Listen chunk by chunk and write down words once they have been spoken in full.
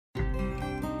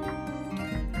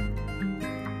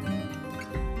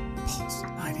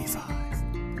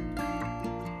95.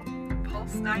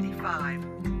 Pulse 95.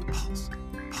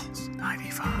 Pulse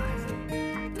 95.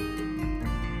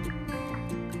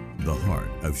 The heart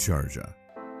of Sharjah.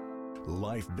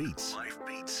 Life Beats. Life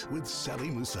Beats with Sally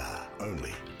Musa.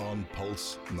 Only on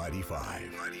Pulse 95.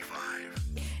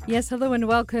 Yes, hello and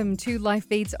welcome to Life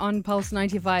Beats on Pulse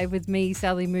 95 with me,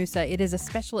 Sally Musa. It is a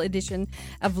special edition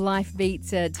of Life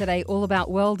Beats today, all about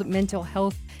World Mental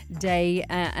Health Day,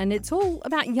 and it's all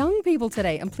about young people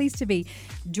today. I'm pleased to be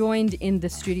joined in the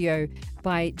studio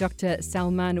by Dr.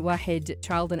 Salman Waheed,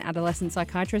 child and adolescent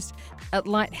psychiatrist at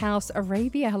Lighthouse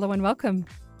Arabia. Hello and welcome.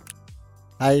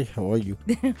 Hi, how are you?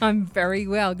 I'm very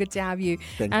well. Good to have you.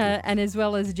 Thank you. And as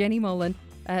well as Jenny Molan,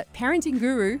 parenting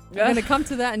guru. We're going to come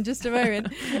to that in just a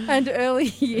moment. And early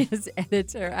years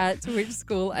editor at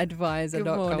twitchschooladvisor.com.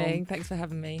 Good morning. Thanks for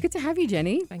having me. Good to have you,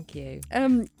 Jenny. Thank you.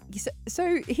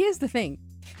 So here's the thing.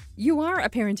 You are a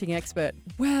parenting expert.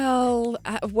 Well,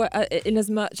 in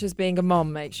as much as being a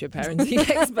mom makes you a parenting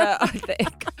expert,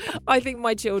 I think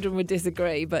my children would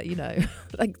disagree, but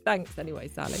thanks anyway,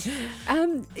 Sally.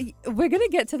 We're going to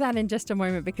get to that in just a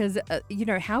moment because,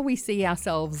 how we see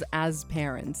ourselves as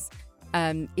parents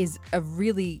is a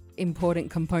really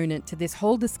important component to this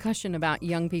whole discussion about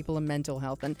young people and mental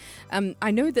health. And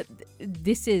I know that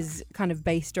this is kind of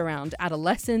based around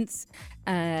adolescents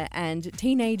and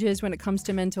teenagers when it comes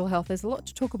to mental health. There's a lot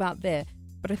to talk about there.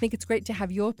 But I think it's great to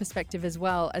have your perspective as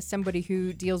well as somebody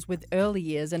who deals with early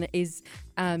years and is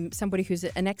somebody who's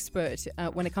an expert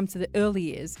when it comes to the early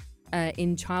years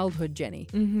in childhood, Jenny.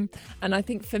 Mm-hmm. And I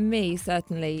think for me,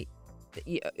 certainly,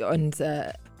 and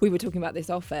we were talking about this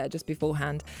off air just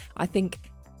beforehand, I think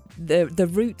the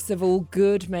roots of all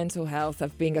good mental health,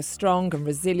 of being a strong and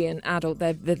resilient adult,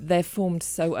 they're formed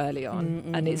so early on.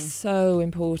 Mm-hmm. And it's so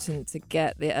important to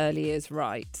get the early years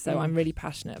right. So I'm really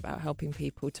passionate about helping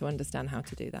people to understand how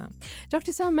to do that.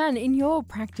 Dr. Salman, in your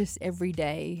practice every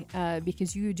day,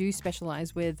 because you do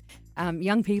specialize with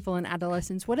young people and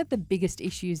adolescents, what are the biggest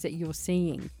issues that you're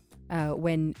seeing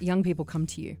when young people come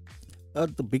to you?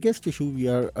 The biggest issue we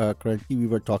are currently, we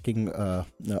were talking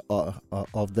off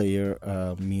the air,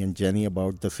 me and Jenny,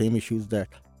 about the same issues, that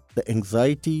the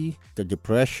anxiety, the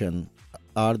depression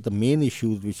are the main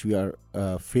issues which we are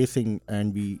facing,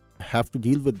 and we have to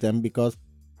deal with them because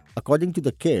according to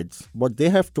the kids, what they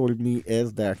have told me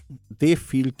is that they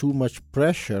feel too much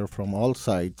pressure from all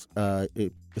sides,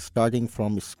 starting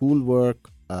from schoolwork,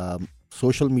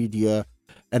 social media,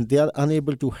 and they are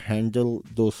unable to handle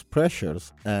those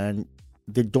pressures, and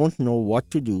they don't know what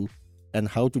to do and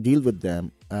how to deal with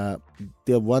them.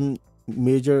 The one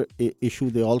major issue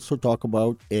they also talk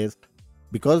about is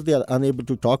because they are unable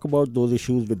to talk about those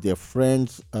issues with their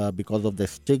friends because of the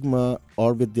stigma,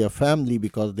 or with their family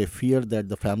because they fear that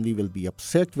the family will be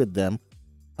upset with them,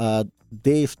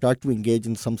 they start to engage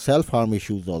in some self-harm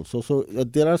issues also. So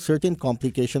there are certain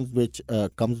complications which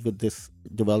comes with this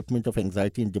development of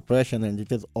anxiety and depression, and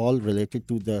it is all related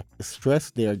to the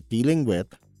stress they are dealing with,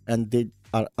 and they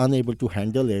are unable to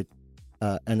handle it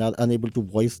and are unable to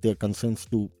voice their concerns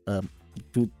to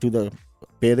the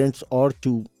parents or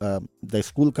to the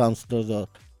school counselors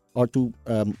or to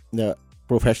the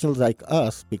professionals like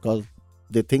us, because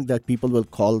they think that people will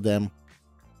call them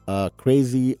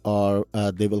crazy, or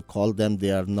they will call them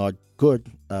they are not good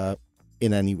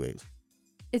in any ways.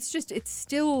 It's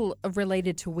still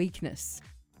related to weakness.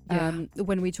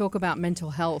 When we talk about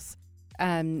mental health,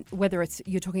 whether it's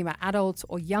you're talking about adults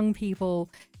or young people,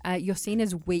 you're seen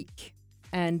as weak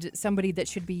and somebody that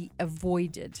should be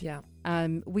avoided.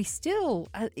 We still,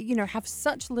 have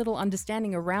such little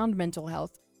understanding around mental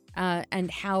health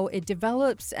and how it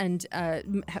develops and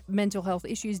mental health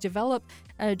issues develop.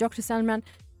 Dr. Salman,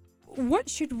 what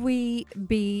should we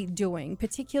be doing,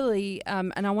 particularly,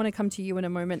 and I want to come to you in a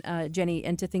moment, Jenny,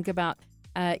 and to think about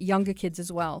younger kids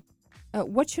as well.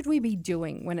 What should we be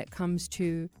doing when it comes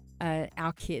to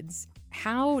our kids?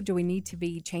 How do we need to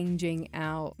be changing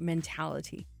our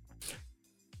mentality?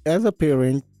 As a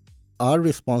parent, our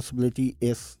responsibility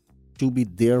is to be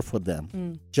there for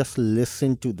them. Just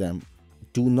listen to them.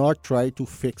 Do not try to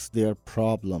fix their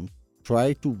problems.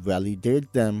 Try to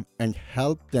validate them and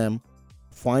help them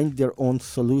find their own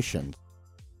solutions.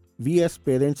 We as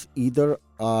parents either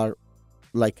are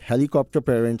like helicopter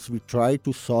parents. We try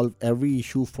to solve every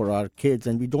issue for our kids,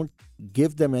 and we don't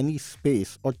give them any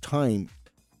space or time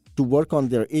to work on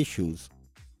their issues.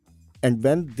 And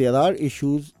when there are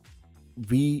issues,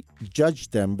 we judge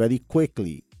them very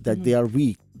quickly that they are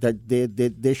weak, that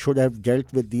they should have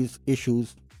dealt with these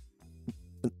issues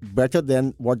better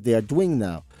than what they are doing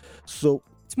now. So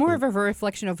it's more of a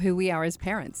reflection of who we are as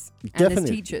parents and definitely. as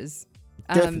teachers.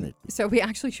 Definitely. So we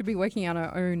actually should be working on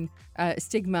our own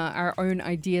stigma, our own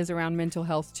ideas around mental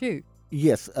health too.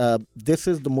 Yes, this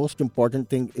is the most important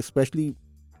thing, especially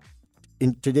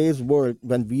in today's world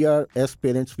when we are, as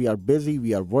parents, we are busy,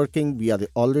 we are working, we are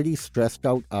already stressed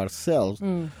out ourselves.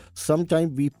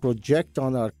 Sometimes we project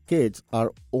on our kids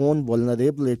our own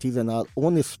vulnerabilities and our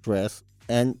own stress,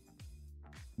 and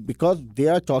because they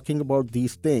are talking about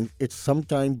these things, it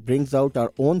sometimes brings out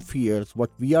our own fears, what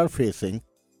we are facing,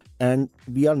 and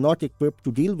we are not equipped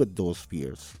to deal with those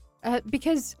fears.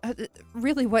 Because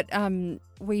really what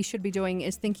we should be doing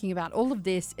is thinking about all of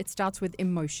this. It starts with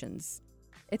emotions.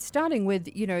 It's starting with,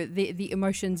 the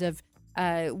emotions of,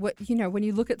 when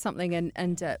you look at something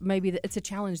and maybe it's a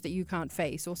challenge that you can't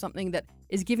face or something that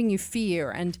is giving you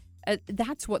fear, and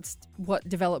that's what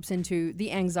develops into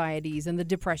the anxieties and the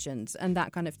depressions and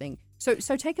that kind of thing. So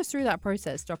take us through that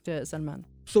process, Dr. Salman.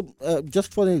 So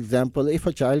just for an example, if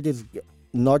a child is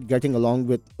not getting along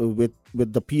with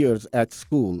the peers at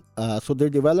school, so they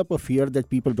develop a fear that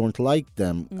people don't like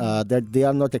them, that they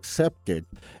are not accepted,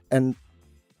 and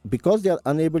because they are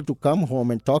unable to come home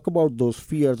and talk about those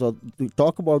fears or to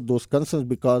talk about those concerns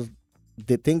because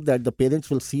they think that the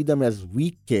parents will see them as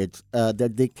weak kids,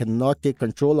 that they cannot take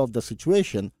control of the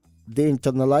situation, they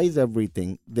internalize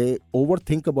everything, they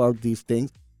overthink about these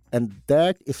things, and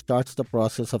that starts the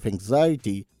process of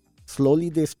anxiety. Slowly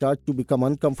they start to become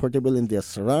uncomfortable in their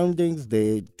surroundings,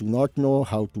 they do not know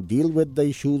how to deal with the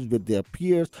issues with their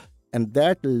peers, and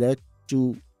that led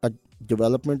to a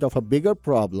development of a bigger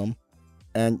problem.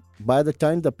 And by the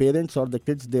time the parents or the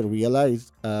kids, they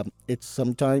realize it's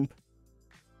sometimes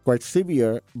quite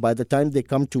severe by the time they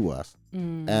come to us.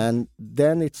 And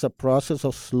then it's a process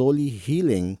of slowly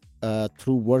healing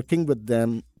through working with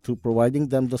them, through providing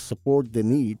them the support they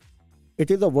need.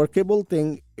 It is a workable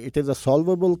thing, it is a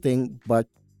solvable thing, but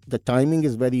the timing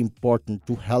is very important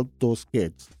to help those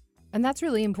kids. And that's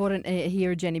really important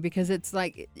here, Jenny, because it's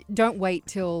like, don't wait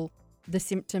till the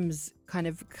symptoms kind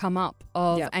of come up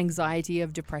of anxiety,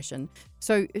 of depression.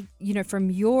 So, from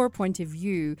your point of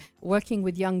view, working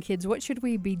with young kids, what should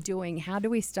we be doing? How do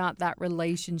we start that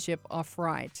relationship off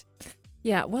right?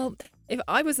 Yeah, well, if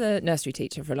I was a nursery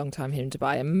teacher for a long time here in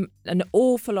Dubai, an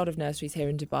awful lot of nurseries here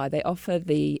in Dubai, they offer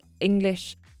the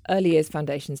English early years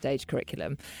foundation stage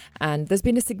curriculum, and there's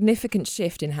been a significant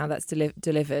shift in how that's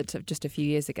delivered just a few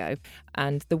years ago.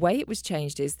 And the way it was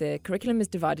changed is the curriculum is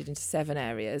divided into 7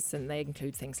 areas, and they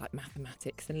include things like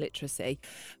mathematics and literacy.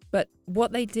 But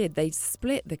what they did, they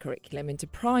split the curriculum into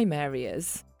prime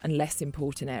areas and less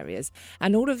important areas.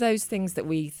 And all of those things that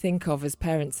we think of as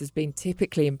parents as being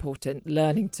typically important,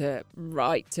 learning to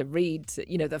write, to read, the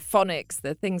phonics,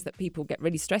 the things that people get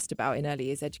really stressed about in early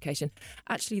years education,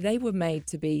 actually they were made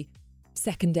to be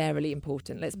secondarily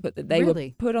important. Let's put that they were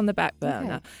put on the back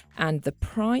burner. Okay. And the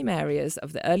prime areas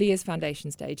of the early years foundation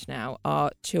stage now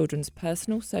are children's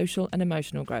personal, social and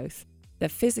emotional growth, their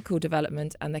physical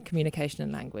development and their communication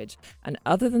and language. And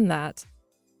other than that,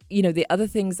 the other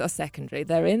things are secondary.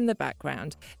 They're in the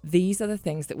background. These are the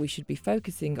things that we should be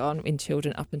focusing on in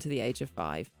children up until the age of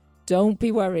 5. Don't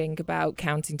be worrying about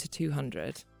counting to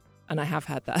 200. And I have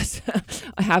had that.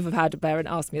 I have had a parent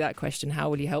ask me that question, how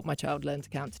will you help my child learn to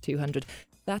count to 200?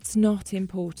 That's not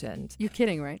important. You're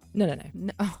kidding, right? No.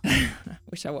 Oh.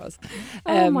 Wish I was.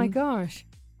 Oh my gosh.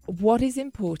 What is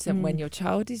important when your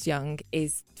child is young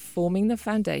is forming the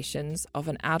foundations of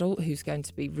an adult who's going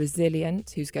to be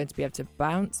resilient, who's going to be able to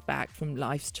bounce back from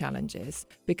life's challenges,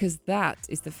 because that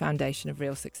is the foundation of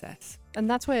real success. And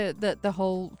that's where the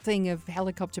whole thing of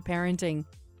helicopter parenting,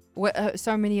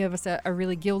 so many of us are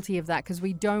really guilty of that, because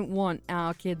we don't want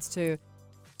our kids to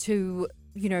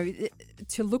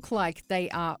look like they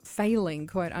are failing,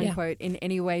 quote unquote, in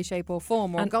any way, shape or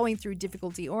form, or going through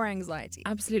difficulty or anxiety.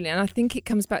 Absolutely. And I think it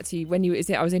comes back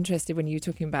to I was interested when you were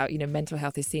talking about, mental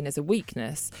health is seen as a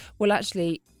weakness. Well,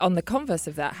 actually, on the converse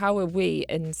of that, how are we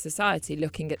in society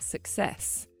looking at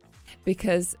success?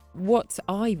 Because what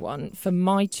I want for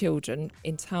my children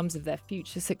in terms of their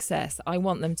future success, I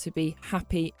want them to be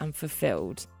happy and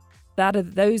fulfilled.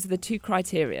 Those are the 2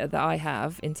 criteria that I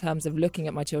have in terms of looking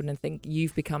at my children and think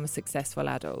you've become a successful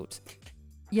adult.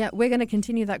 Yeah, we're going to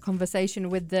continue that conversation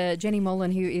with Jenny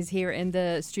Molan, who is here in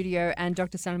the studio, and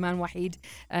Dr. Salman Waheed.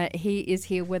 He is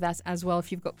here with us as well.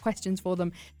 If you've got questions for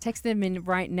them, text them in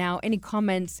right now. Any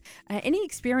comments, any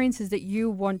experiences that you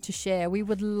want to share, we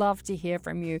would love to hear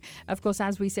from you. Of course,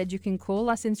 as we said, you can call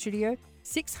us in studio.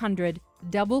 600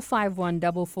 551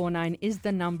 449 is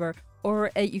the number.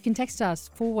 Or you can text us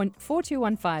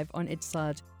 4215 on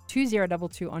Etisalat,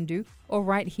 2022 on Do, or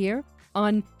right here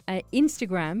on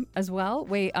Instagram as well.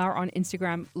 We are on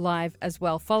Instagram Live as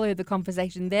well. Follow the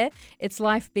conversation there. It's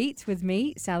Life Beats with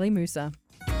me, Sally Musa.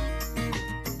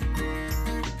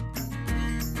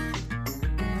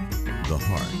 The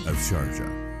heart of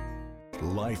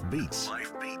Sharjah. Life Beats.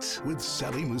 Life Beats with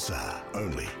Sally Musa.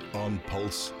 Only on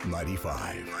Pulse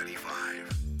 95.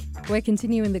 We're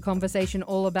continuing the conversation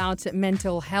all about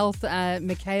mental health.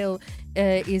 Mikhail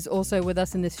is also with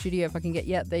us in the studio. If I can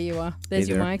get, there you are. There's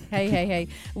Hey your there. mic. Hey.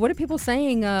 What are people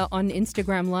saying on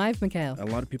Instagram Live, Mikhail? A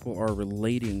lot of people are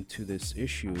relating to this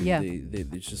issue. Yeah.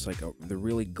 It's just like they're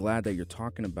really glad that you're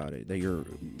talking about it, that you're,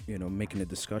 making a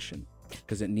discussion,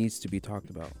 because it needs to be talked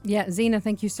about. Yeah, Zena,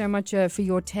 thank you so much for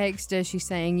your text. She's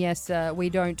saying, yes, we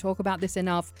don't talk about this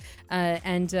enough.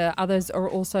 And others are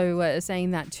also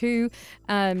saying that too.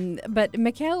 But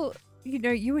Mikhail,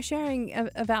 you were sharing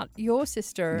about your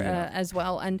sister as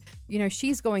well. And,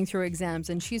 she's going through exams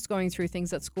and she's going through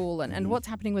things at school. And what's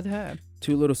happening with her?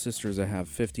 Two little sisters I have,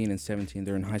 15 and 17.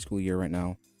 They're in high school year right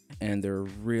now. And they're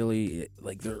really,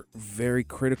 they're very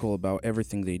critical about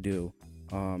everything they do.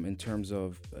 In terms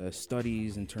of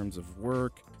studies, in terms of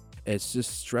work, it's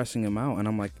just stressing them out. And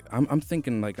I'm like, I'm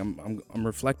thinking, I'm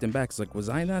reflecting back. It's like, was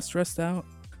I that stressed out?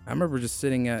 I remember just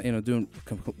sitting at,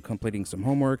 completing some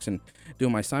homeworks and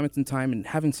doing my assignments in time and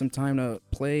having some time to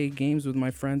play games with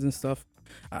my friends and stuff.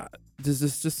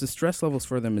 Just the stress levels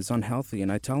for them is unhealthy.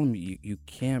 And I tell them, you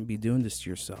can't be doing this to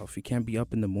yourself. You can't be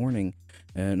up in the morning,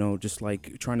 just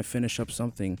like trying to finish up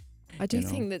something. I do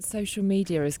think that social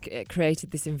media has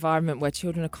created this environment where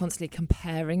children are constantly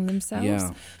comparing themselves.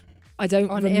 Yeah. I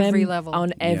don't On remember every level.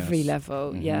 On every Yes.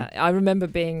 level, Mhm. yeah. I remember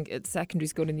being at secondary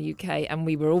school in the UK, and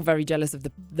we were all very jealous of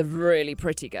the really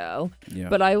pretty girl. Yeah.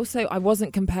 But I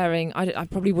wasn't comparing. I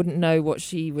probably wouldn't know what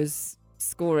she was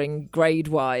scoring grade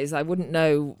wise. I wouldn't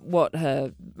know what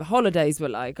her holidays were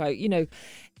like.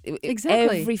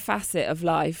 Exactly. Every facet of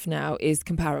life now is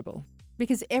comparable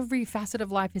Because every facet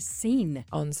of life is seen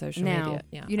on social now.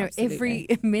 media. Yeah, Every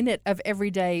minute of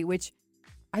every day, which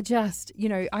I just,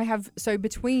 I have, so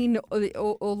between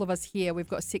all of us here, we've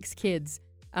got 6 kids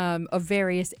of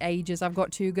various ages. I've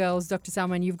got 2 girls. Dr.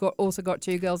 Salman, you've also got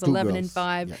 2 girls, 11 and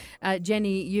 5. Yeah.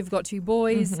 Jenny, you've got 2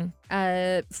 boys,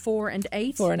 4 and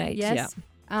 8. 4 and 8, yes.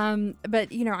 But,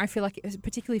 I feel like,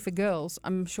 particularly for girls,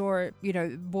 I'm sure,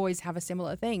 boys have a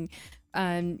similar thing.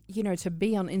 To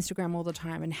be on Instagram all the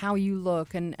time and how you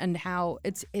look and how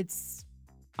it's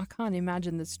I can't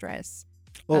imagine the stress.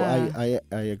 I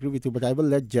agree with you, but I will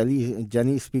let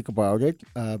Jenny speak about it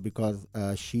because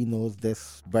she knows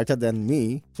this better than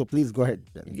me. So please go ahead,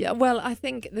 Jenny. Yeah, well, I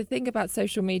think the thing about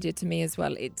social media to me as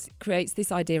well, it creates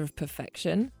this idea of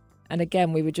perfection. And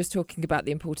again, we were just talking about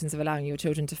the importance of allowing your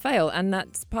children to fail. And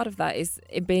that's part of that is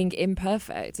it being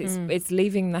imperfect. It's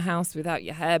leaving the house without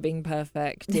your hair being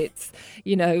perfect. It's,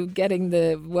 getting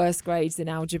the worst grades in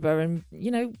algebra and,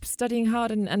 studying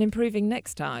hard and improving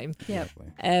next time. Yeah.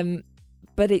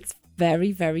 But it's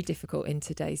very, very difficult in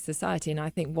today's society. And I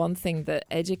think one thing that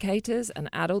educators and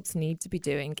adults need to be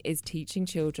doing is teaching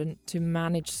children to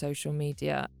manage social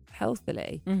media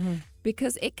healthily.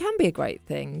 Because it can be a great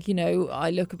thing.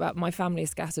 I look about my family is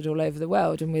scattered all over the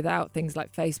world, and without things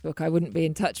like Facebook, I wouldn't be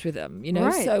in touch with them,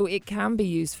 Right. So it can be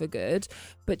used for good,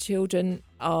 but children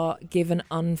are given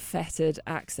unfettered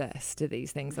access to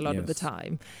these things a lot of the Yes.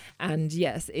 time. And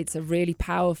yes, it's a really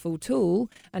powerful tool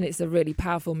and it's a really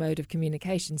powerful mode of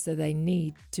communication. So they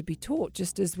need to be taught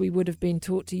just as we would have been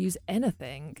taught to use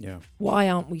anything. Yeah. Why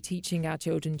aren't we teaching our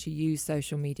children to use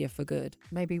social media for good?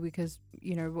 Maybe because,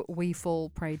 we fall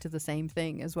prey to the same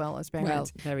thing as well as Well,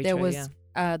 parents. very There true, was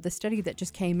yeah. the study that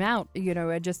just came out,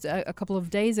 just a couple of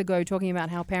days ago, talking about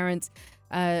how parents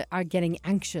are getting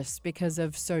anxious because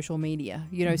of social media.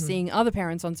 Seeing other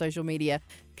parents on social media,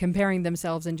 comparing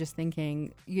themselves and just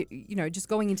thinking, just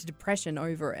going into depression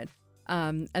over it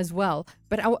as well.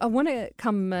 But I want to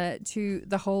come to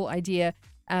the whole idea,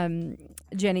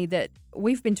 Jenny, that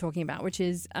we've been talking about, which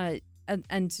is,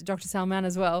 and Dr. Salman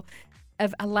as well,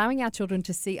 of allowing our children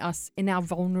to see us in our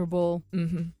vulnerable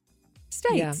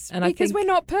states, Yeah, and I because think- we're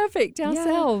not perfect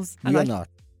ourselves. And You're I- not.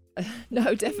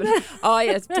 No, definitely.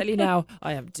 I tell you now,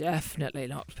 I am definitely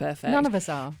not perfect. None of us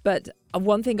are. But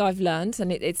one thing I've learned,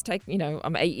 and it's taken,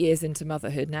 I'm 8 years into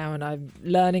motherhood now, and I'm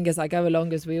learning as I go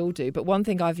along, as we all do. But one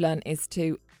thing I've learned is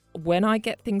to, when I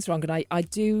get things wrong, and I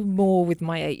do more with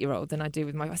my 8-year-old than I do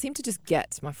with I seem to just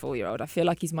get my 4-year-old. I feel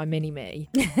like he's my mini me,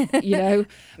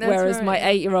 whereas my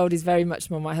 8-year-old is very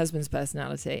much more my husband's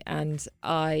personality, and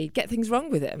I get things wrong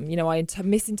with him. I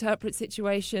misinterpret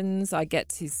situations. I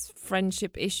get his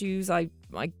friendship issues. I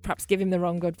perhaps give him the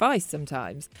wrong advice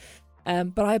sometimes,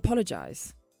 but I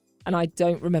apologise. And I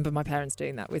don't remember my parents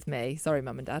doing that with me. Sorry,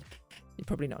 Mum and Dad. You're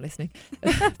probably not listening.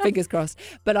 Fingers crossed.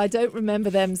 But I don't remember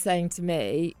them saying to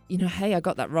me, hey, I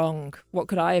got that wrong. What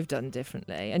could I have done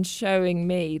differently? And showing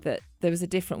me that there was a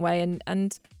different way.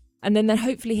 And then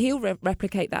hopefully he'll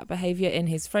replicate that behaviour in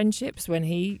his friendships when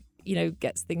he,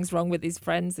 gets things wrong with his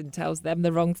friends and tells them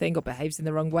the wrong thing or behaves in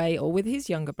the wrong way, or with his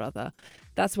younger brother.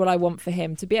 That's what I want for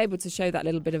him, to be able to show that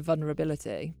little bit of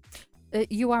vulnerability.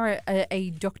 You are a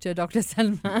doctor, Dr.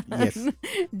 Salman. Yes.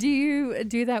 Do you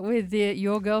do that with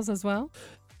your girls as well?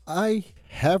 I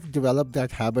have developed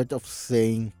that habit of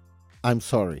saying, I'm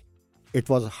sorry. It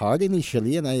was hard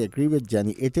initially, and I agree with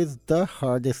Jenny. It is the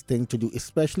hardest thing to do,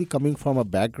 especially coming from a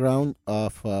background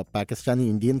of Pakistani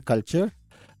Indian culture.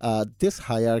 This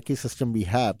hierarchy system we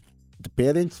have, the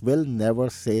parents will never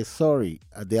say sorry.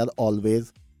 They are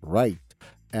always right.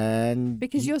 And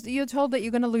because you're told that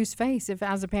you're going to lose face if,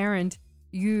 as a parent,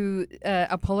 you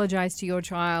apologize to your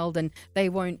child and they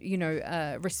won't,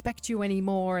 respect you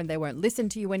anymore and they won't listen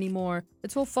to you anymore.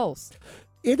 It's all false.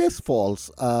 It is false.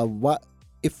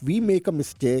 If we make a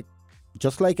mistake,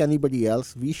 just like anybody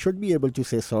else, we should be able to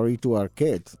say sorry to our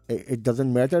kids. It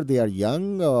doesn't matter they are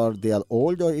young or they are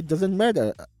old, or it doesn't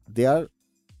matter. They are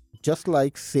just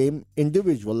like same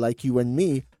individual, like you and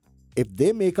me. If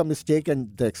they make a mistake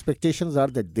and the expectations are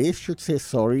that they should say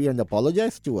sorry and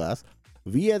apologize to us,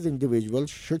 we as individuals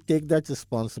should take that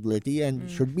responsibility and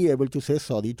should be able to say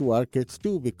sorry to our kids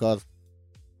too, because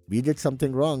we did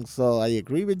something wrong. So I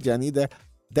agree with Jenny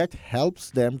that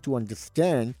helps them to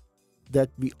understand that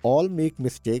we all make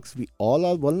mistakes, we all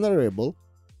are vulnerable,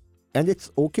 and it's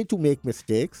okay to make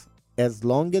mistakes as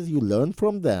long as you learn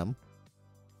from them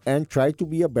and try to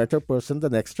be a better person the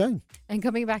next time. And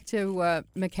coming back to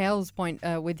Mikhail's point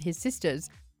with his sisters,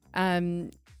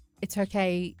 it's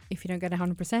okay if you don't get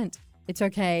 100%. It's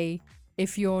okay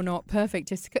if you're not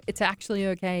perfect. It's actually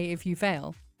okay if you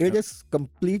fail. It is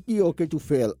completely okay to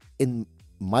fail. In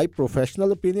my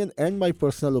professional opinion and my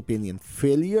personal opinion,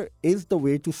 failure is the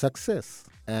way to success.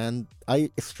 And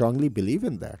I strongly believe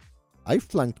in that. I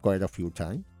flunked quite a few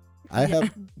times. I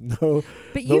have no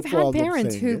But you've had problem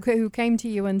parents saying who came to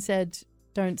you and said,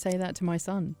 don't say that to my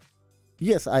son.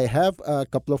 Yes, I have a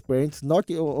couple of parents,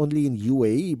 not only in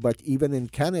UAE, but even in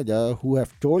Canada, who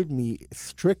have told me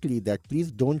strictly that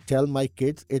please don't tell my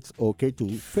kids it's okay to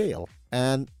fail.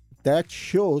 And that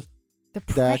shows The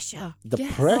pressure.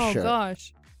 pressure. Oh,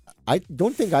 gosh. I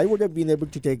don't think I would have been able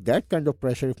to take that kind of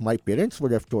pressure if my parents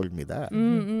would have told me that.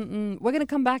 We're going to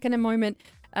come back in a moment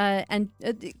and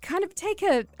kind of take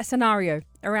a scenario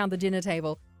around the dinner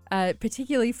table,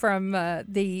 particularly from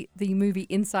the movie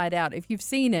Inside Out. If you've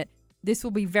seen it, this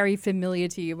will be very familiar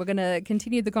to you. We're going to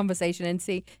continue the conversation and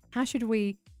see how should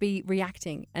we be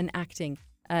reacting and acting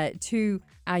to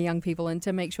our young people and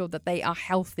to make sure that they are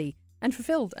healthy and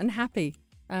fulfilled and happy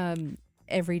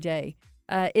every day.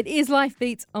 It is Life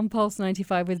Beats on Pulse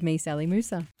 95 with me, Sally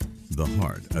Musa. The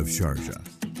heart of Sharjah.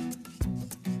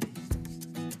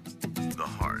 The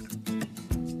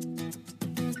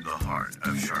heart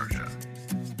of Sharjah.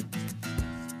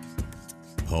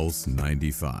 Pulse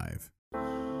 95.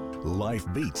 Life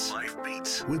Beats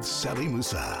with Sally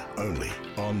Musa, only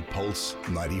on Pulse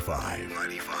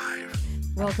 95.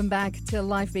 Welcome back to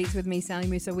Life Beats with me, Sally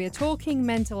Musa. We are talking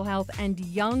mental health and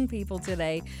young people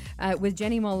today with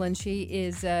Jenny Molan. She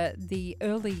is the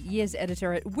early years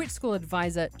editor at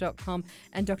whichschooladvisor.com,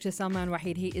 and Dr. Salman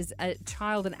Waheed. He is a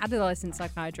child and adolescent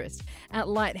psychiatrist at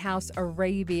Lighthouse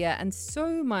Arabia, and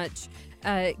so much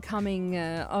coming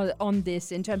on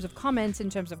this in terms of comments, in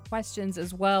terms of questions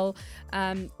as well.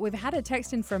 We've had a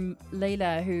text in from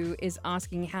Layla who is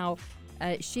asking how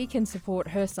she can support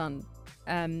her son,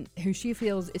 who she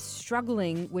feels is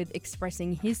struggling with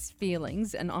expressing his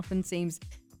feelings and often seems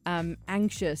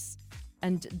anxious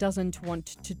and doesn't want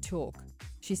to talk.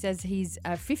 She says he's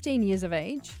 15 years of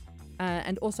age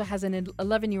and also has an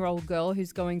 11-year-old girl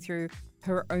who's going through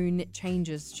her own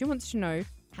changes. She wants to know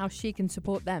how she can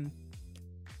support them.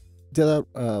 There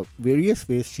are various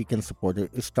ways she can support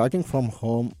it. Starting from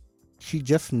home, she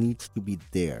just needs to be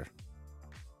there.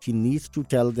 She needs to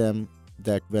tell them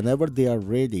that whenever they are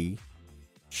ready,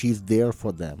 she's there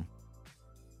for them.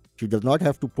 She does not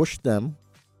have to push them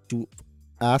to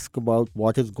ask about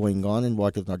what is going on and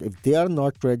what is not. If they are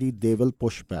not ready, they will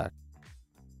push back.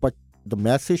 But the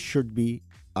message should be,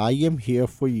 I am here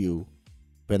for you.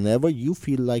 Whenever you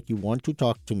feel like you want to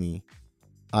talk to me,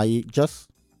 just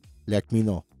let me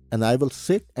know. And I will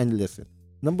sit and listen.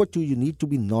 Number 2, you need to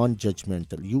be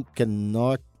non-judgmental. You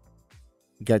cannot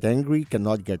get angry,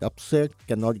 cannot get upset,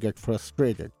 cannot get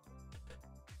frustrated.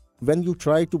 when you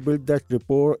try to build that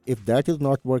rapport, if that is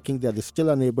not working, they are still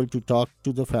unable to talk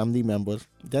to the family members,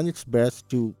 then it's best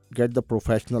to get the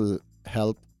professional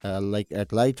help, like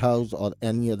at Lighthouse or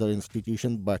any other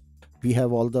institution. But we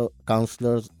have all the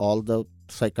counselors, all the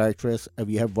psychiatrists,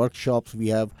 we have workshops, we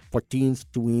have for teens,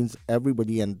 tweens,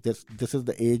 everybody, and this is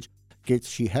the age kids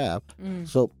she have.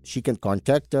 So she can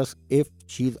contact us if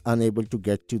she's unable to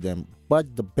get to them.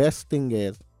 But the best thing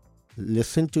is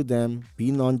listen to them, be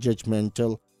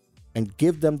non-judgmental, and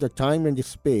give them the time and the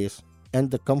space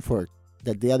and the comfort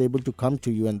that they are able to come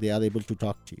to you and they are able to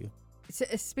talk to you. So,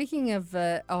 speaking of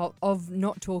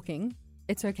not talking,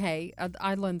 it's okay.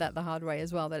 I learned that the hard way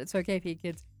as well, that it's okay for your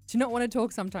kids to not want to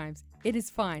talk sometimes. It is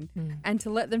fine. And to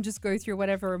let them just go through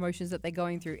whatever emotions that they're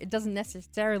going through. It doesn't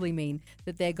necessarily mean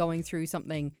that they're going through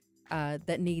something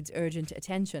that needs urgent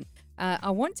attention.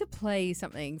 I want to play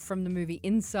something from the movie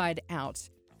Inside Out,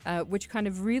 which kind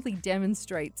of really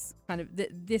demonstrates kind of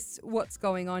this what's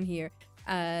going on here.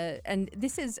 And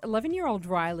this is 11-year-old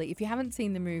Riley. If you haven't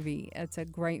seen the movie, it's a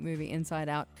great movie, Inside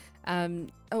Out.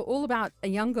 All about a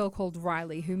young girl called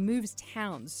Riley who moves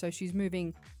towns. So she's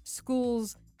moving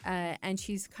schools, and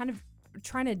she's kind of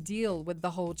trying to deal with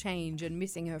the whole change and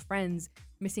missing her friends,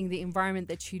 missing the environment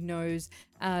that she knows.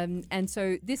 And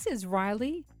so this is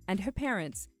Riley and her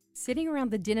parents sitting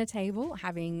around the dinner table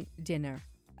having dinner.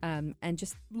 And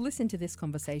just listen to this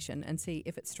conversation and see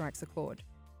if it strikes a chord.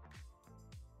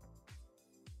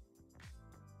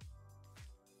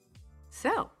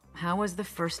 So, how was the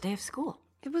first day of school?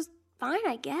 It was fine,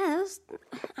 I guess.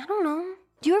 I don't know.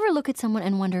 Do you ever look at someone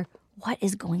and wonder what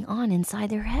is going on inside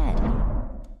their head?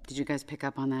 Did you guys pick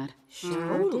up on that?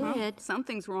 Sure did.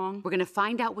 Something's wrong. We're gonna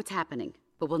find out what's happening,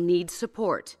 but we'll need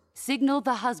support. Signal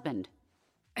the husband.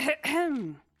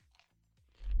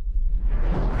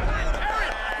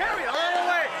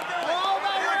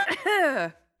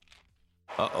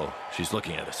 Uh-oh, she's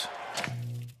looking at us.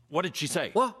 What did she say?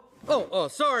 What? Oh,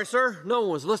 sorry, sir. No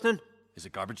one was listening. Is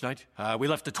it garbage night? We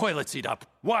left the toilet seat up.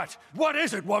 What? What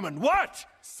is it, woman? What?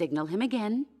 Signal him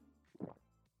again.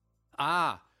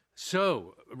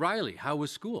 So, Riley, how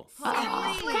was school? You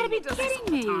gotta be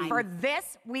kidding me. For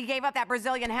this, we gave up that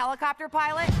Brazilian helicopter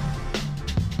pilot?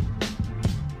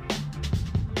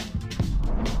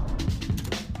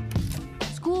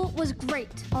 School was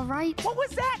great, all right? What was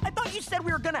that? I thought you said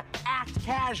we were gonna act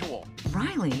casual.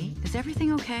 Riley, is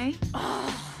everything okay?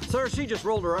 Sir, she just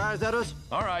rolled her eyes at us.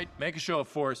 All right, make a show of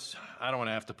force. I don't want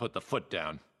to have to put the foot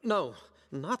down. No,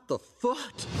 not the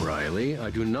foot. Riley, I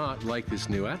do not like this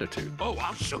new attitude. Oh,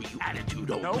 I'll show you attitude,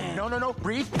 old man. No.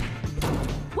 Breathe.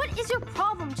 What is your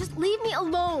problem? Just leave me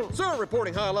alone. Sir,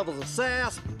 reporting high levels of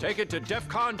sass. Take it to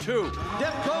DEFCON 2.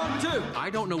 DEFCON 2. I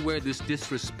don't know where this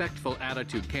disrespectful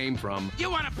attitude came from. You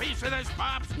want a piece of this,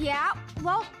 Pops? Yeah,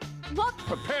 well, look.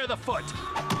 Prepare the foot.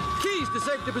 Keys to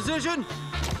safety position.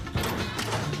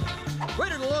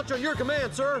 Ready to launch on your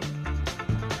command, sir.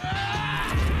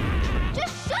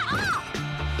 Just shut up!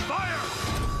 Fire!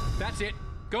 That's it.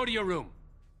 Go to your room.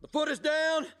 The foot is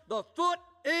down. The foot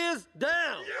is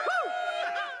down. Woo!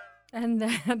 And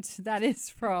that is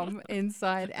from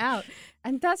Inside Out.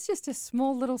 And that's just a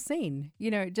small little scene.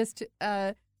 You know, just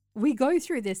we go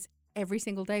through this every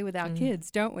single day with our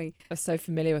kids, don't we? I'm so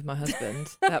familiar with my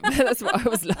husband. That's what I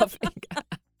was laughing at.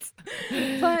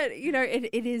 But, you know,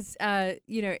 it is,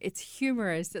 it's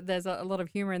humorous. There's a lot of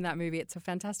humor in that movie. It's a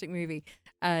fantastic movie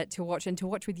to watch, and to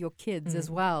watch with your kids as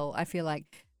well, I feel like,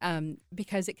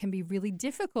 because it can be really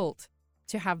difficult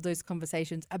to have those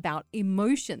conversations about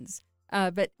emotions.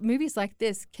 But movies like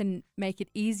this can make it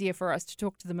easier for us to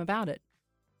talk to them about it.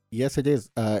 Yes, it is.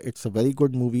 It's a very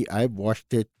good movie. I've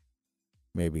watched it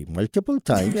maybe multiple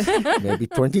times, maybe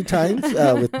 20 times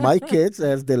with my kids,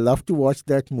 as they love to watch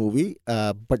that movie.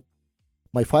 But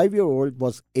my 5-year-old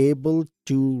was able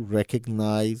to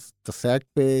recognize the sad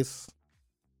face,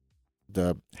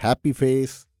 the happy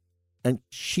face, and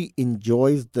she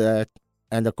enjoys that.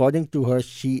 And according to her,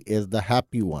 she is the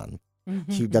happy one.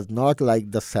 She does not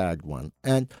like the sad one.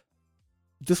 And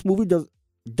this movie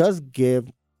does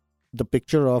give the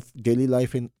picture of daily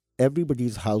life in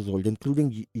everybody's household,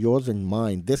 including yours and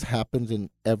mine. This happens in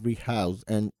every house,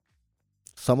 and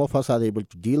some of us are able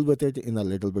to deal with it in a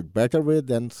little bit better way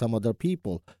than some other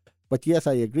people. But yes,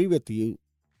 I agree with you.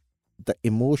 The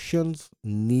emotions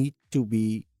need to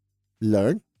be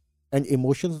learned, and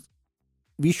emotions,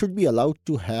 we should be allowed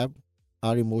to have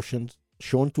our emotions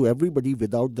shown to everybody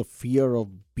without the fear of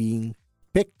being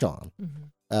picked on,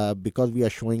 because we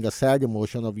are showing a sad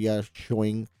emotion, or we are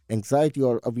showing anxiety,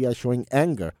 or we are showing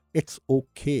anger. It's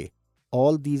okay.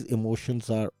 All these emotions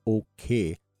are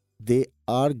okay. They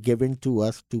are given to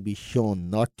us to be shown,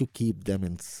 not to keep them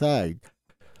inside.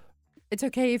 It's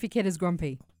okay if your kid is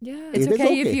grumpy. Yeah. It's It is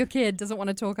okay if okay. your kid doesn't want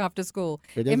to talk after school.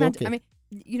 It is okay. I mean,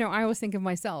 I always think of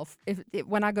myself.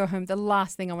 When I go home, the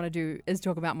last thing I want to do is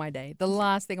talk about my day. The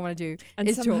last thing I want to do And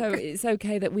is somehow talk. it's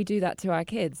okay that we do that to our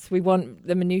kids. We want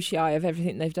the minutiae of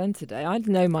everything they've done today. I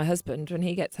know my husband, when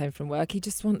he gets home from work, he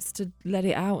just wants to let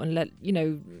it out and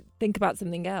think about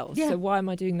something else. Yeah. So why am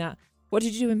I doing that? What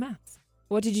did you do in maths?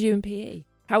 What did you do in PE?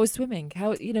 How was swimming?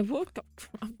 What? No Who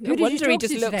did you wonder he talk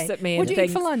just to looks today? at me What and did you eat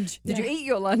thinks, for lunch? Did you eat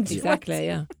your lunch? Exactly,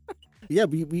 yeah. Yeah,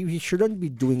 we shouldn't be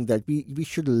doing that. We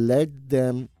should let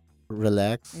them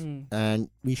relax and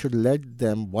we should let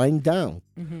them wind down.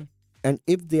 Mm-hmm. And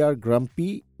if they are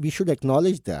grumpy, we should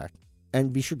acknowledge that.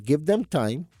 And we should give them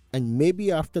time. And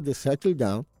maybe after they settle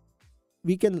down,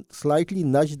 we can slightly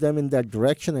nudge them in that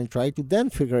direction and try to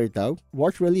then figure it out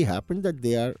what really happened that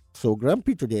they are so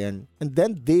grumpy today. And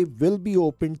then they will be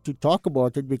open to talk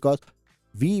about it because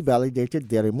we validated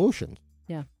their emotions.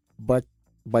 Yeah. But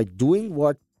by doing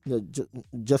what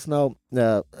just now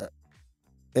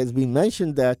has been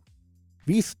mentioned, that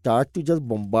we start to just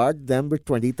bombard them with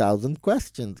 20,000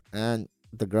 questions, and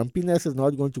the grumpiness is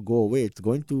not going to go away. It's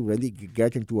going to really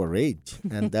get into a rage.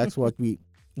 And that's what we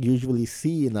usually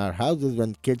see in our houses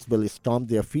when kids will stomp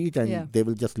their feet and they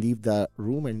will just leave the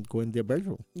room and go in their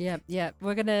bedroom. Yeah.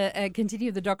 We're going to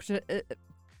continue the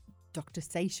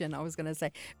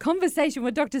conversation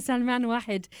with Dr. Salman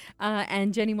Waheed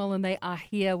and Jenny Mullen. They are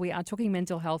here. We are talking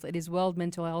mental health. It is World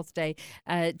Mental Health Day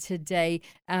today,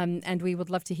 and we would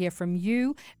love to hear from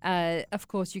you. Of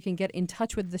course, you can get in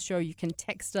touch with the show. You can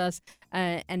text us,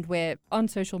 and we're on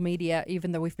social media,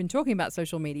 even though we've been talking about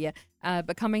social media.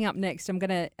 But coming up next, I'm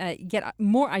going to get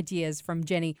more ideas from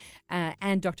Jenny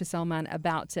and Dr. Salman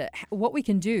about what we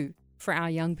can do for our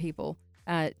young people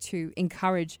to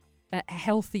encourage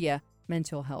healthier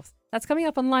mental health. That's coming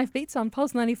up on Life Beats on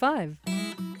Pulse 95.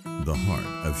 The heart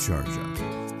of Sharjah.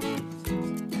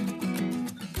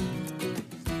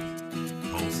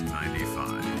 Pulse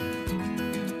 95.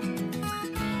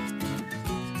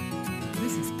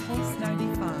 This is Pulse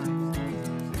 95.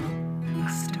 A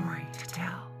story to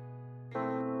tell.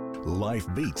 Life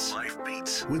Beats. Life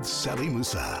Beats with Sally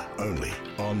Musa. Only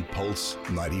on Pulse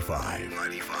 95.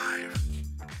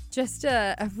 Just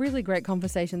a really great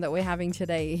conversation that we're having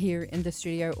today here in the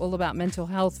studio, all about mental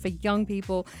health for young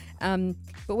people. But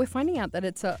we're finding out that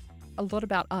it's a lot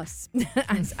about us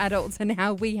as adults and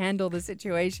how we handle the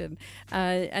situation.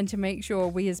 And to make sure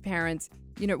we as parents,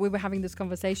 we were having this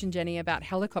conversation, Jenny, about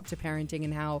helicopter parenting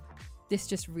and how this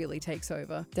just really takes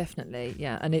over. Definitely,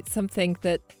 yeah. And it's something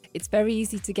that it's very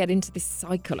easy to get into this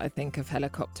cycle, I think, of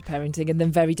helicopter parenting and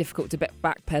then very difficult to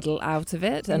backpedal out of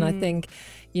it. And I think,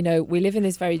 we live in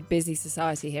this very busy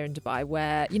society here in Dubai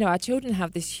where, our children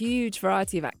have this huge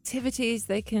variety of activities.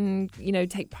 They can,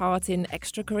 take part in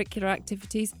extracurricular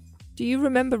activities. Do you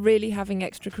remember really having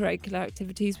extracurricular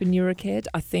activities when you were a kid?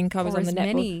 I think I was on the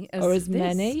netball. Or as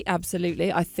many,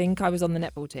 absolutely. I think I was on the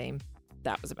netball team.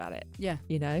 That was about it. Yeah.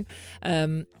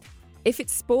 If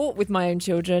it's sport with my own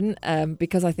children,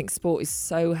 because I think sport is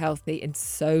so healthy in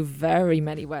so very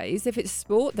many ways, if it's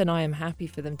sport, then I am happy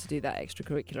for them to do that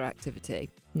extracurricular activity.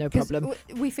 No problem.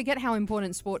 We forget how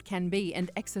important sport can be,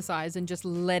 and exercise and just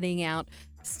letting out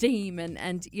steam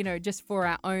and just for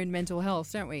our own mental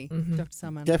health, don't we, Dr.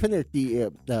 Salman? Definitely.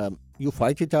 You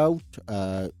fight it out.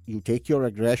 You take your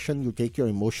aggression. You take your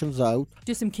emotions out.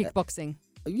 Do some kickboxing.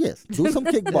 Yes, do some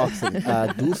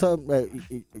kickboxing. Do some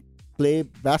play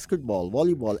basketball,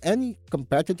 volleyball. Any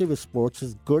competitive sports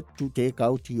is good to take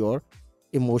out your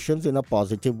emotions in a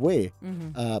positive way.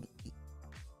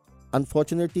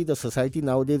 Unfortunately, the society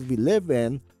nowadays we live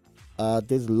in,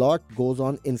 there's a lot goes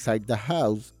on inside the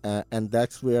house, and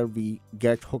that's where we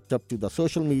get hooked up to the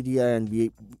social media, and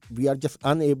we are just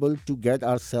unable to get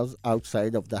ourselves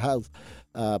outside of the house.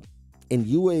 In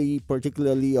UAE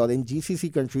particularly, or in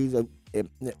GCC countries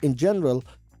in general,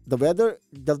 the weather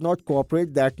does not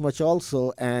cooperate that much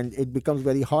also, and it becomes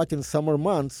very hot in summer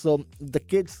months. So the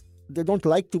kids, they don't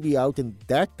like to be out in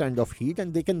that kind of heat,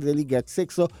 and they can really get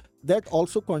sick. So that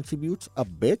also contributes a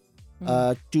bit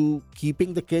to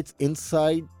keeping the kids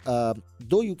inside.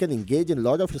 Though you can engage in a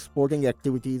lot of sporting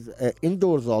activities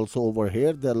indoors also over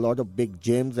here. There are a lot of big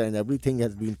gyms and everything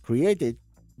has been created.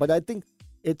 But I think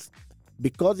it's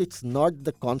because it's not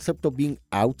the concept of being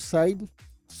outside.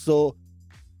 So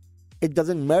it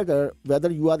doesn't matter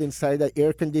whether you are inside an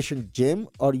air-conditioned gym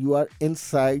or you are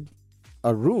inside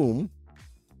a room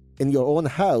in your own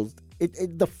house.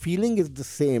 The feeling is the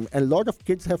same. And a lot of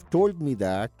kids have told me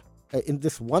that in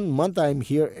this 1 month I'm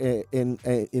here in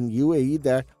UAE,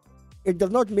 that it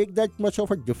does not make that much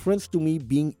of a difference to me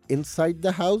being inside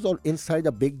the house or inside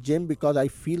a big gym, because I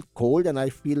feel cold and I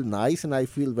feel nice and I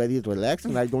feel very relaxed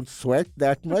and I don't sweat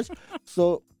that much.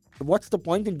 So what's the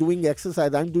point in doing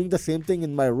exercise? I'm doing the same thing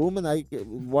in my room and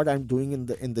what I'm doing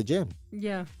in the gym.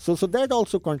 Yeah. So that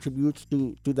also contributes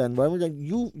to the environment. And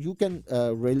you can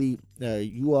really,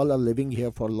 you all are living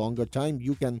here for a longer time.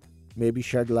 You can maybe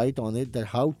shed light on it, that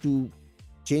how to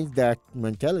change that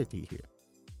mentality here.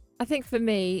 I think for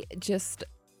me, just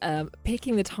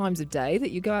picking the times of day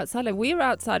that you go outside. Like, we're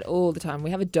outside all the time.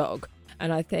 We have a dog.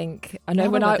 And I know now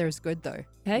when the weather's good though.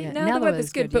 Hey, Yeah. now the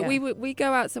weather's good, but yeah. we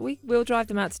go out. So we'll drive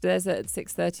them out to the desert at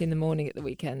 6:30 in the morning at the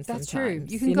weekends. That's sometimes.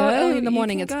 true. You can go early in the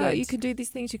morning. You It's can go, good. You can do these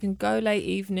things. You can go late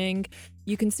evening.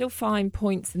 You can still find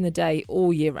points in the day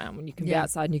all year round when you can be Yeah.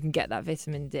 outside and you can get that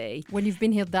vitamin D. When you've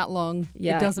been here that long,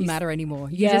 Yeah, it doesn't you- matter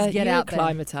anymore. You just get out there.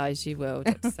 Acclimatise, you will,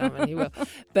 Dr. Salmon, you will.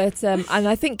 But and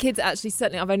I think kids actually,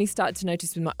 certainly, I've only started to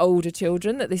notice with my older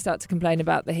children that they start to complain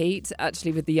about the heat.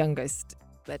 Actually, with the youngest,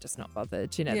 they're just not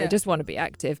bothered, Yeah. they just want to be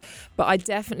active. But I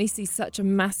definitely see such a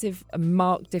massive,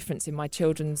 marked difference in my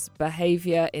children's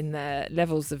behaviour, in their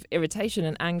levels of irritation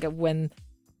and anger when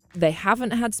they haven't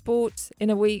had sport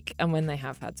in a week and when they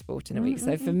have had sport in a week.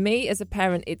 So for me as a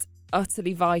parent, it's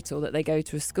utterly vital that they go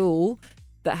to a school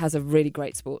that has a really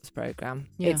great sports programme.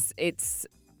 Yeah. It's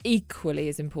equally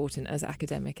as important as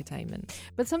academic attainment.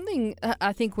 But something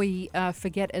I think we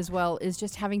forget as well is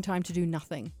just having time to do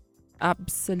nothing.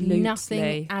 Absolutely.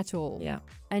 Nothing at all. Yeah.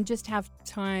 And just have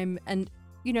time. And,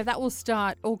 that will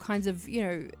start all kinds of,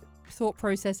 thought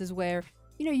processes where,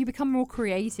 you become more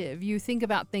creative. You think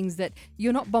about things that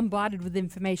you're not bombarded with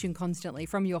information constantly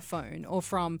from your phone or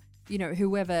from,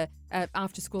 whoever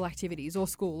after school activities or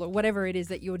school or whatever it is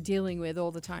that you're dealing with all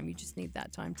the time. You just need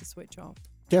that time to switch off.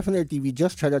 Definitely. We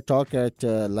just had a talk at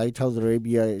Lighthouse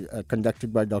Arabia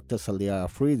conducted by Dr. Salia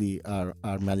Afridi,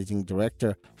 our managing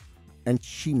director. And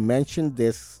she mentioned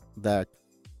this, that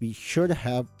we should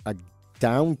have a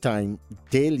downtime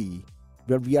daily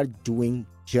where we are doing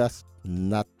just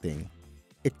nothing.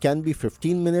 It can be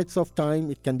 15 minutes of time,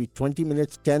 it can be 20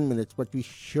 minutes, 10 minutes, but we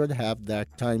should have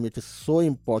that time. It is so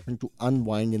important to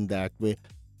unwind in that way,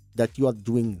 that you are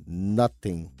doing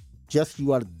nothing. Just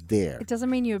you are there. It doesn't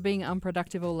mean you're being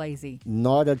unproductive or lazy.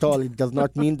 Not at all. It does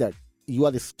not mean that. You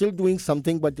are still doing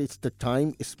something, but it's the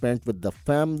time spent with the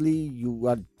family. You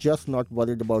are just not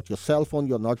worried about your cell phone.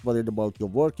 You're not worried about your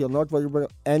work. You're not worried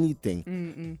about anything.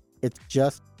 Mm-mm. It's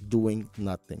just doing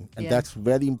nothing. And Yeah. that's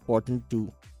very important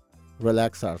to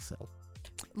relax ourselves.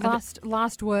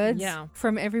 Last words Yeah.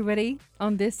 from everybody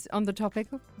on the topic.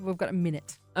 We've got a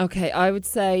minute. Okay, I would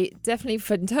say definitely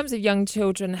in terms of young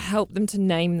children, help them to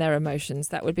name their emotions.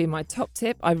 That would be my top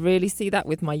tip. I really see that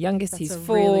with my youngest. That's He's a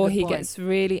 4. really good He point. gets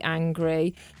really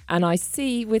angry. And I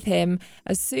see with him,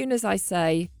 as soon as I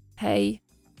say, hey,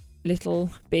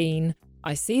 little bean,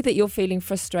 I see that you're feeling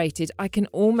frustrated. I can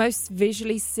almost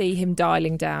visually see him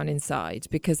dialing down inside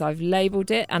because I've labelled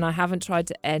it and I haven't tried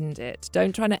to end it.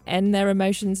 Don't try to end their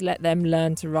emotions. Let them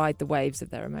learn to ride the waves of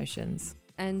their emotions.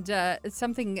 And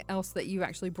something else that you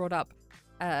actually brought up,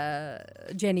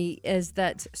 Jenny, is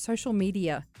that social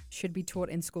media should be taught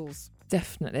in schools.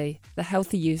 Definitely. The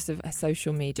healthy use of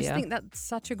social media. Just think that's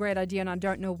such a great idea, and I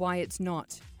don't know why it's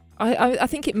not. I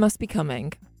think it must be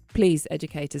coming. Please,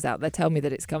 educators out there, tell me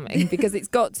that it's coming, because it's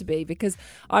got to be. Because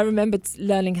I remember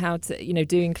learning how to,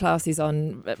 doing classes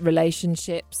on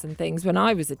relationships and things when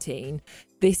I was a teen.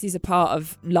 This is a part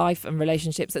of life and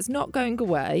relationships that's not going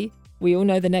away. We all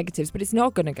know the negatives, but it's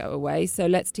not going to go away. So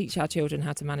let's teach our children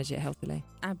how to manage it healthily.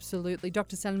 Absolutely.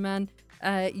 Dr. Salman,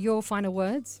 your final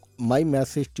words? My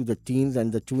message to the teens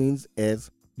and the tweens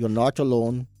is, you're not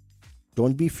alone.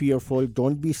 Don't be fearful.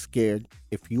 Don't be scared.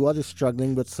 If you are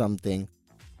struggling with something,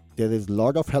 there is a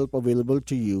lot of help available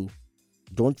to you.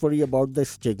 Don't worry about the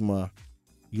stigma.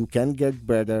 You can get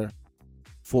better.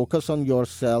 Focus on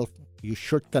yourself. You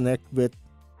should connect with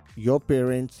your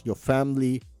parents, your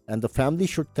family, and the family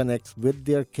should connect with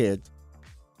their kids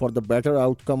for the better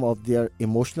outcome of their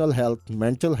emotional health,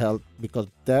 mental health, because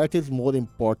that is more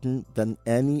important than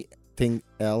anything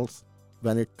else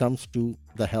when it comes to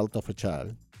the health of a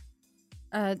child.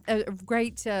 A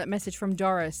great message from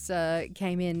Doris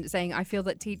came in saying, I feel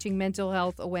that teaching mental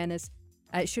health awareness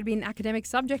should be an academic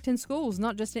subject in schools,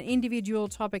 not just an individual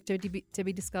topic to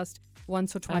be discussed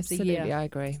once or twice a year. Absolutely, I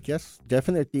agree. Yes,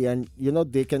 definitely. And,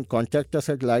 they can contact us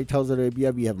at Lighthouse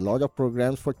Arabia. We have a lot of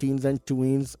programs for teens and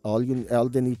tweens. All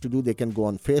they need to do, they can go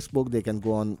on Facebook, they can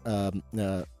go on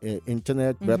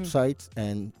internet, websites,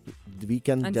 and we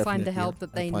can And definitely find the help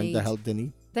that they find need. the help they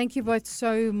need. Thank you both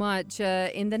so much.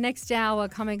 In the next hour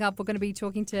coming up, we're going to be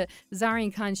talking to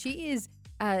Zareen Khan. She is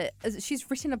she's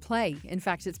written a play. In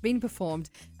fact, it's been performed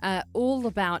all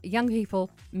about young people,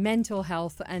 mental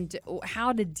health, and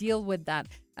how to deal with that.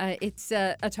 It's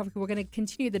a topic we're going to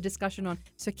continue the discussion on.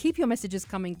 So keep your messages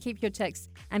coming, keep your texts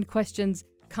and questions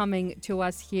coming to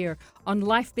us here on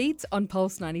Life Beats on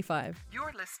Pulse 95.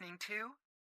 You're listening to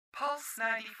Pulse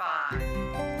 95.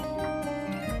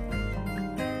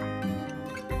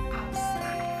 Pulse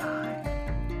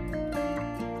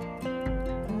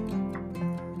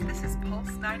 95. This is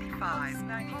Pulse 95.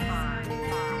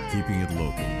 Keeping it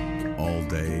local, all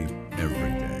day,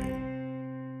 every day.